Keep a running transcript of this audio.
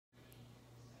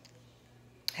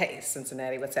Hey,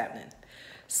 Cincinnati, what's happening?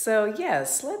 So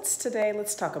yes,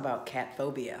 let's talk about cat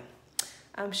phobia.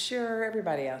 I'm sure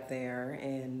everybody out there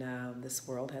in this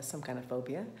world has some kind of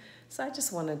phobia, so I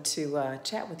just wanted to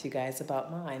chat with you guys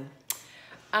about mine.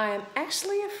 I'm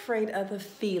actually afraid of the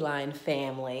feline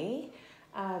family.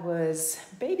 I was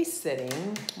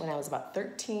babysitting when I was about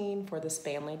 13 for this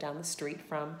family down the street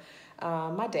from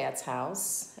my dad's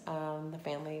house. The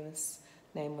family's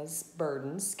name was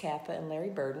Burdens, Katha and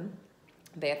Larry Burden.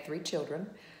 They had three children,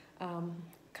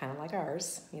 kind of like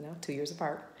ours, 2 years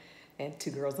apart, and two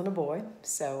girls and a boy.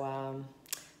 So,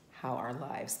 how our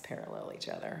lives parallel each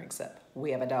other, except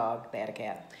we have a dog, they had a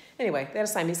cat. Anyway, they had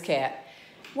a Siamese cat.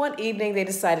 One evening, they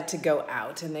decided to go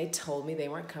out, and they told me they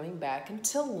weren't coming back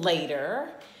until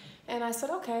later. And I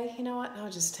said, okay, you know what?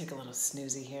 I'll just take a little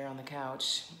snoozy here on the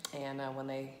couch. And when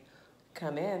they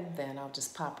come in, then I'll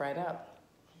just pop right up.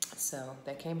 So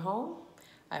they came home.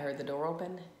 I heard the door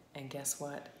open. And guess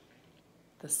what?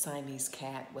 The Siamese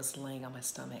cat was laying on my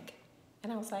stomach.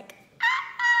 And I was like,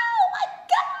 oh my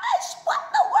gosh, what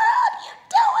in the world are you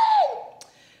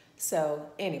doing? So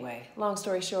anyway, long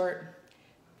story short,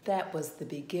 that was the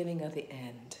beginning of the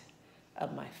end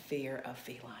of my fear of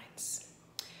felines.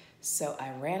 So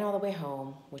I ran all the way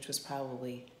home, which was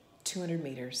probably 200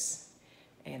 meters.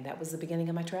 And that was the beginning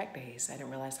of my track days. I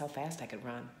didn't realize how fast I could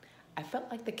run. I felt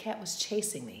like the cat was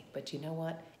chasing me, but you know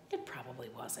what? It probably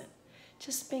wasn't.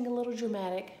 Just being a little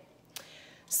dramatic.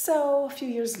 So a few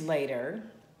years later,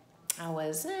 I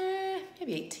was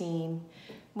maybe 18.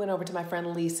 Went over to my friend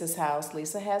Lisa's house.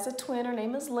 Lisa has a twin. Her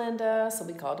name is Linda, so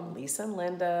we called them Lisa and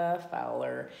Linda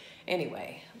Fowler.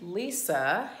 Anyway,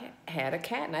 Lisa had a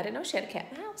cat, and I didn't know she had a cat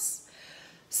in the house.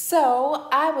 So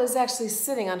I was actually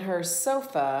sitting on her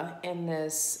sofa, and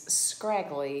this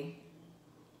scraggly,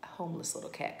 homeless little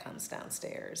cat comes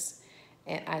downstairs.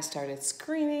 And I started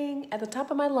screaming at the top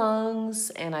of my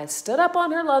lungs, and I stood up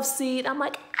on her love seat. I'm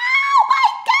like, oh my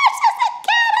gosh, there's a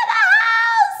cat in the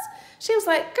house! She was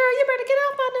like, girl, you better get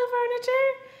off my new furniture.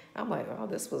 I'm like, oh,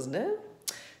 this was new.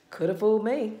 Could have fooled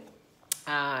me.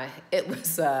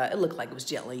 It looked like it was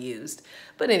gently used.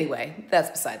 But anyway,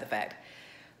 that's beside the fact.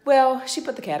 Well, she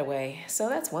put the cat away, so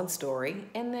that's one story.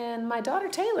 And then my daughter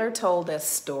Taylor told a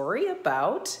story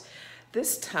about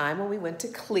this time when we went to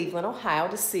Cleveland, Ohio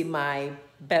to see my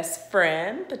best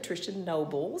friend, Patricia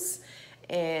Nobles,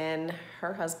 and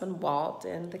her husband, Walt,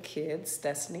 and the kids,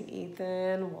 Destiny,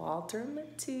 Ethan, Walter,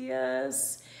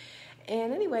 Matthias.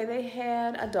 And anyway, they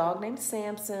had a dog named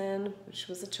Samson, which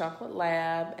was a chocolate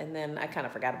lab. And then I kind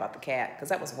of forgot about the cat because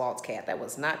that was Walt's cat. That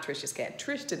was not Trisha's cat.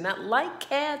 Trish did not like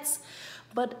cats.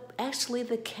 But actually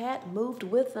the cat moved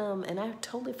with them, and I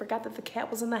totally forgot that the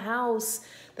cat was in the house.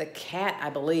 The cat, I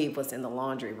believe, was in the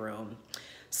laundry room.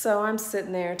 So I'm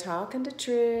sitting there talking to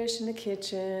Trish in the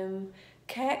kitchen.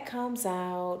 Cat comes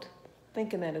out,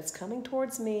 thinking that it's coming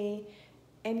towards me.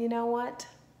 And you know what?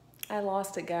 I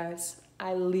lost it, guys.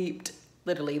 I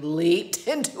literally leaped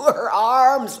into her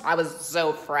arms. I was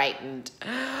so frightened.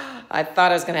 I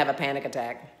thought I was gonna have a panic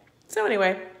attack. So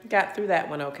anyway, got through that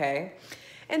one okay.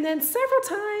 And then several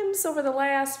times over the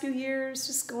last few years,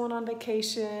 just going on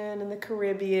vacation in the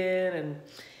Caribbean. And,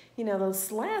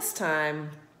 this last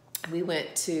time we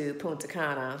went to Punta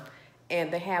Cana,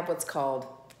 and they have what's called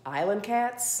island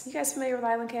cats. You guys familiar with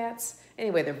island cats?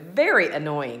 Anyway, they're very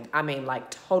annoying. I mean,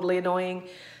 like totally annoying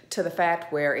to the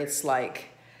fact where it's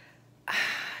like,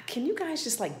 can you guys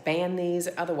just like ban these?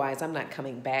 Otherwise, I'm not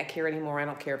coming back here anymore. I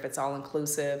don't care if it's all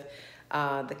inclusive.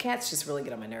 The cats just really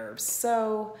get on my nerves.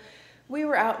 So we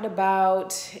were out and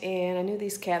about, and I knew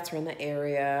these cats were in the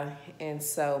area. And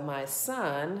so my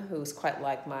son, who's quite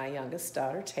like my youngest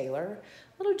daughter, Taylor,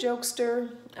 little jokester,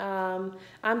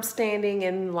 I'm standing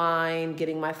in line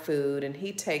getting my food, and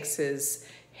he takes his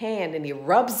hand and he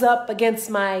rubs up against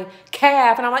my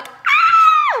calf, and I'm like,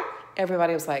 ah!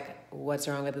 Everybody was like, what's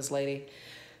wrong with this lady?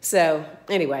 So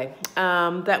anyway,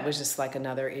 that was just like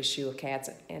another issue of cats.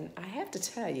 And I have to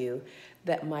tell you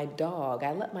that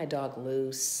I let my dog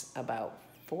loose about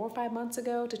 4 or 5 months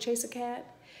ago to chase a cat.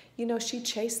 She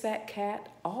chased that cat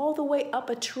all the way up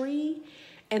a tree,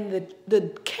 and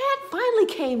the cat finally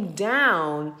came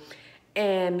down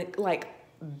and like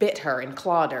bit her and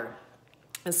clawed her.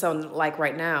 And so like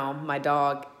right now, my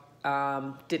dog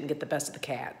didn't get the best of the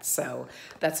cat. So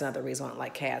that's another reason I don't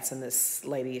like cats. And this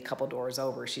lady a couple doors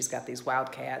over, she's got these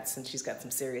wild cats, and she's got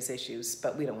some serious issues,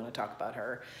 but we don't want to talk about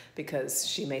her because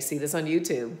she may see this on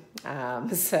YouTube.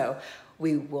 So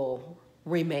we will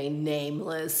remain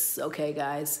nameless. Okay,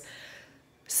 guys.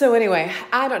 So anyway,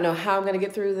 I don't know how I'm going to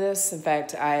get through this. In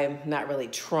fact, I'm not really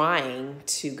trying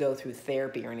to go through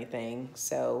therapy or anything.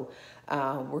 So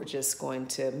We're just going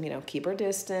to, keep our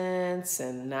distance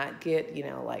and not get,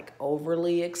 like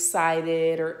overly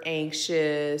excited or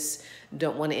anxious.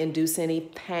 Don't want to induce any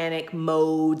panic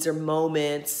modes or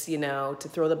moments, to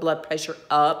throw the blood pressure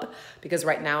up, because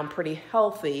right now I'm pretty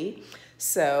healthy.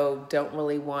 So don't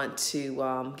really want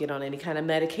to get on any kind of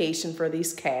medication for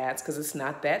these cats, because it's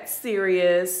not that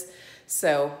serious.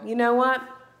 So you know what?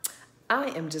 I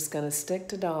am just going to stick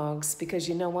to dogs, because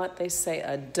you know what? They say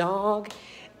a dog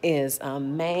is a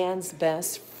man's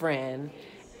best friend.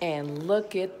 And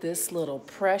look at this little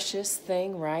precious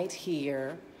thing right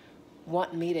here.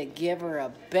 Want me to give her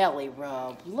a belly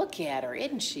rub. Look at her.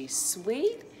 Isn't she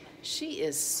sweet? She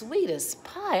is sweet as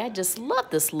pie. I just love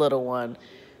this little one.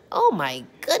 Oh my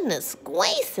goodness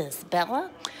gracious,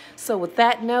 Bella. So with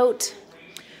that note,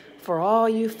 for all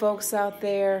you folks out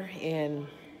there in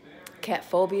cat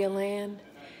phobia land,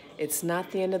 it's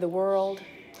not the end of the world.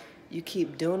 You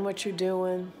keep doing what you're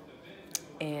doing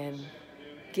and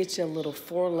get you a little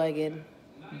four-legged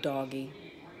doggy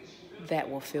that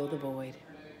will fill the void.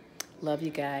 Love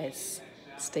you guys.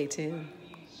 Stay tuned.